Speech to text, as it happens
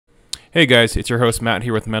Hey guys, it's your host Matt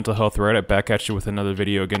here with Mental Health Reddit, back at you with another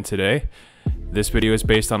video again today. This video is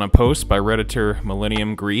based on a post by Redditor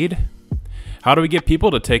Millennium Greed. How do we get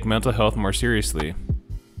people to take mental health more seriously?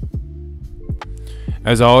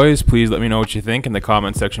 As always, please let me know what you think in the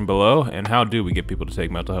comment section below, and how do we get people to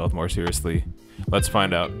take mental health more seriously? Let's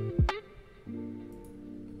find out.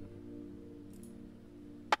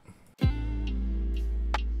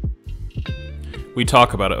 We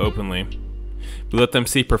talk about it openly. We let them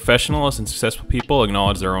see professionals and successful people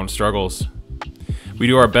acknowledge their own struggles. We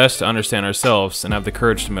do our best to understand ourselves and have the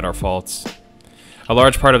courage to admit our faults. A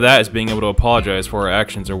large part of that is being able to apologize for our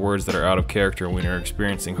actions or words that are out of character when we are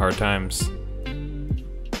experiencing hard times.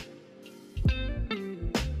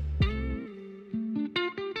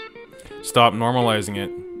 Stop normalizing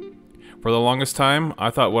it. For the longest time, I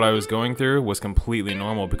thought what I was going through was completely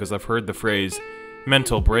normal because I've heard the phrase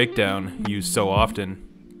mental breakdown used so often.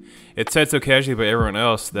 It's said so casually by everyone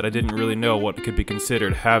else that I didn't really know what could be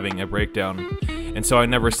considered having a breakdown, and so I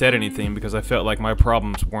never said anything because I felt like my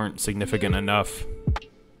problems weren't significant enough.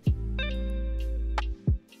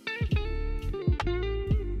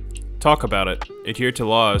 Talk about it. Adhere to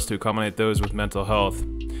laws to accommodate those with mental health,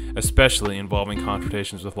 especially involving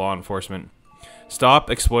confrontations with law enforcement. Stop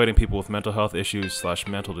exploiting people with mental health issues /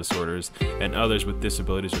 mental disorders and others with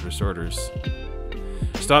disabilities or disorders.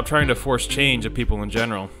 Stop trying to force change of people in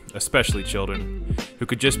general, especially children, who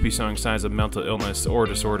could just be showing signs of mental illness or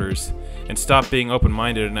disorders, and stop being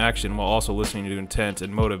open-minded in action while also listening to intent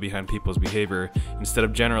and motive behind people's behavior, instead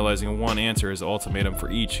of generalizing one answer as the ultimatum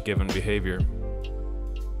for each given behavior.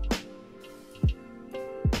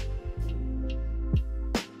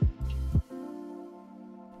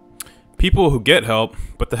 People who get help,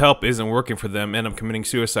 but the help isn't working for them, end up committing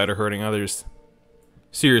suicide or hurting others.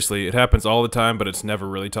 Seriously, it happens all the time, but it's never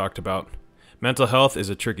really talked about. Mental health is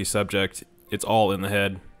a tricky subject. It's all in the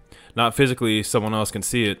head. Not physically, someone else can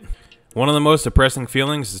see it. One of the most depressing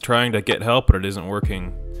feelings is trying to get help, but it isn't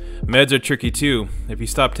working. Meds are tricky too. If you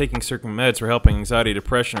stop taking certain meds for helping anxiety,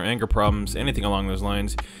 depression, or anger problems, anything along those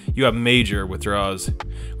lines, you have major withdrawals,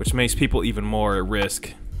 which makes people even more at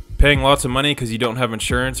risk. Paying lots of money because you don't have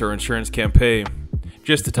insurance or insurance can't pay,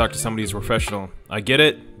 just to talk to somebody who's professional. I get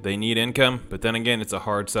it, they need income, but then again, it's a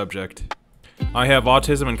hard subject. I have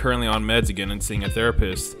autism and currently on meds again and seeing a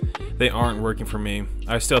therapist. They aren't working for me.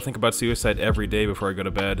 I still think about suicide every day before I go to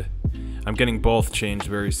bed. I'm getting both changed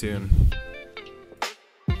very soon.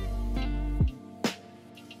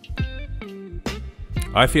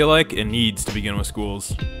 I feel like it needs to begin with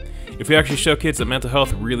schools. If we actually show kids that mental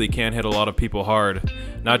health really can hit a lot of people hard,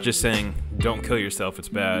 not just saying, don't kill yourself, it's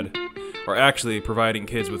bad, or actually providing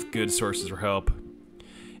kids with good sources for help.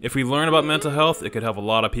 If we learn about mental health, it could help a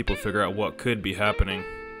lot of people figure out what could be happening.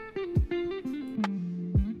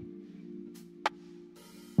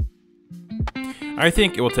 I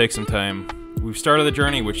think it will take some time. We've started the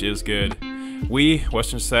journey, which is good. We,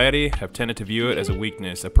 Western society, have tended to view it as a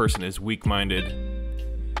weakness. A person is weak-minded.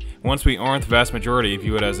 Once we aren't the vast majority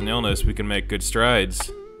view it as an illness, we can make good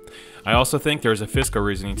strides. I also think there's a fiscal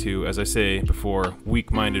reasoning to, as I say before,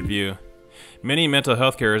 weak-minded view. Many mental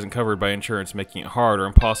health care isn't covered by insurance, making it hard or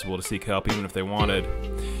impossible to seek help even if they wanted.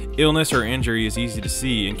 Illness or injury is easy to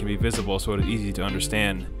see and can be visible, so it is easy to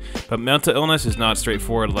understand. But mental illness is not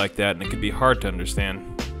straightforward like that, and it can be hard to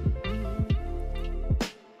understand.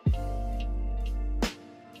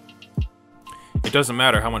 It doesn't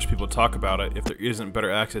matter how much people talk about it if there isn't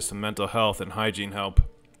better access to mental health and hygiene help.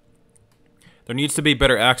 There needs to be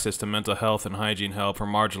better access to mental health and hygiene help for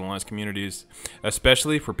marginalized communities,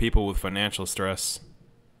 especially for people with financial stress.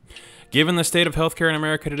 Given the state of healthcare in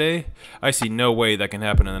America today, I see no way that can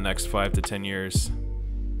happen in the next 5 to 10 years.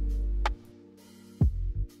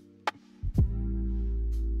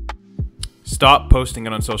 Stop posting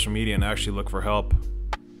it on social media and actually look for help.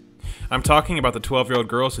 I'm talking about the 12-year-old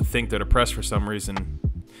girls who think they're depressed for some reason.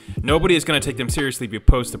 Nobody is going to take them seriously if you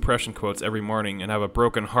post depression quotes every morning and have a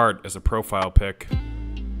broken heart as a profile pic.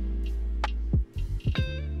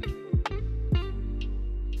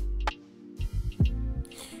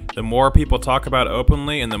 The more people talk about it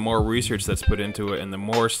openly and the more research that's put into it and the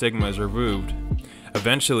more stigma is removed,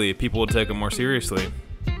 eventually people will take it more seriously.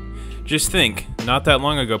 Just think, not that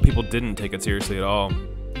long ago people didn't take it seriously at all.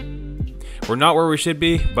 We're not where we should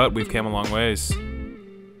be, but we've come a long ways.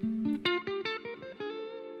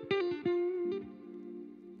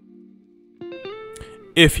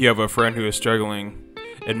 If you have a friend who is struggling,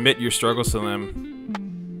 admit your struggles to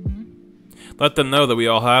them. Let them know that we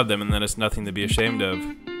all have them and that it's nothing to be ashamed of.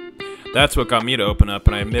 That's what got me to open up,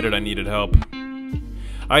 and I admitted I needed help.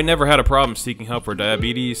 I never had a problem seeking help for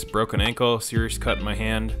diabetes, broken ankle, serious cut in my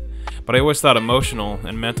hand, but I always thought emotional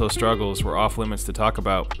and mental struggles were off limits to talk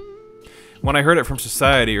about. When I heard it from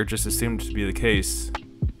society, or just assumed it to be the case,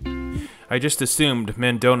 I just assumed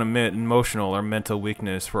men don't admit emotional or mental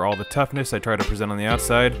weakness. For all the toughness I try to present on the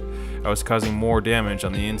outside, I was causing more damage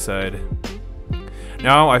on the inside.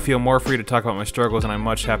 Now I feel more free to talk about my struggles, and I'm a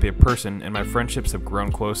much happier person, and my friendships have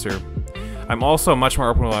grown closer. I'm also much more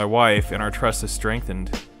open with my wife, and our trust has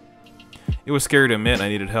strengthened. It was scary to admit I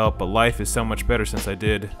needed help, but life is so much better since I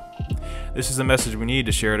did. This is a message we need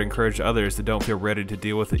to share to encourage others that don't feel ready to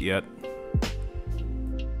deal with it yet.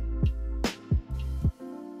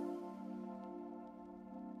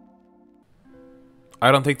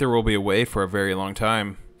 I don't think there will be a way for a very long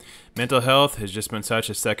time. Mental health has just been such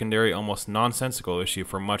a secondary, almost nonsensical issue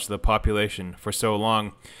for much of the population for so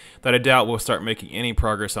long that I doubt we'll start making any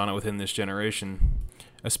progress on it within this generation.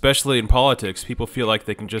 Especially in politics, people feel like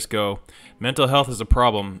they can just go, mental health is a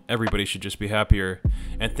problem, everybody should just be happier,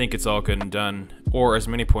 and think it's all good and done. Or, as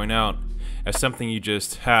many point out, as something you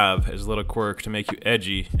just have as a little quirk to make you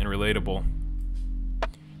edgy and relatable.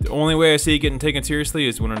 The only way I see it getting taken seriously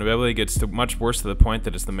is when inevitably it gets much worse to the point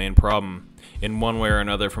that it's the main problem, in one way or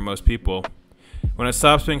another for most people. When it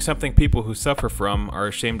stops being something people who suffer from are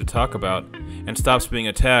ashamed to talk about, and stops being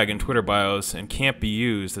a tag in Twitter bios and can't be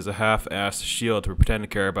used as a half-assed shield to pretend to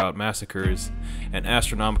care about massacres and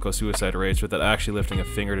astronomical suicide rates without actually lifting a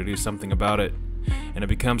finger to do something about it, and it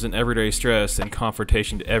becomes an everyday stress and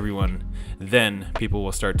confrontation to everyone, then people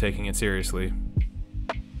will start taking it seriously.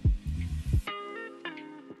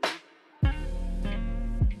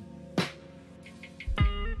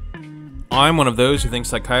 I'm one of those who think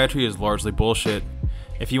psychiatry is largely bullshit.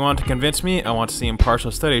 If you want to convince me, I want to see impartial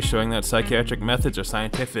studies showing that psychiatric methods are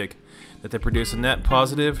scientific, that they produce a net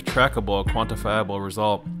positive, trackable, quantifiable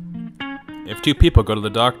result. If two people go to the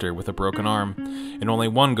doctor with a broken arm, and only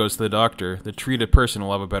one goes to the doctor, the treated person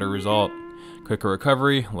will have a better result. Quicker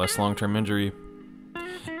recovery, less long-term injury.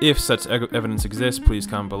 If such evidence exists, please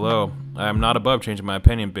comment below. I am not above changing my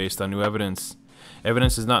opinion based on new evidence.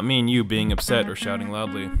 Evidence does not mean you being upset or shouting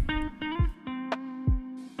loudly.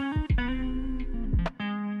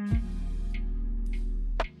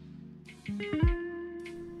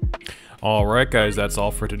 Alright guys, that's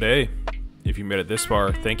all for today. If you made it this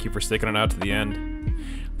far, thank you for sticking it out to the end.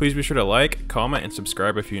 Please be sure to like, comment, and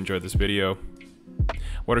subscribe if you enjoyed this video.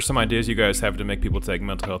 What are some ideas you guys have to make people take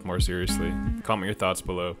mental health more seriously? Comment your thoughts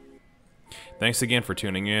below. Thanks again for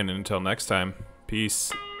tuning in, and until next time,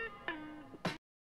 peace.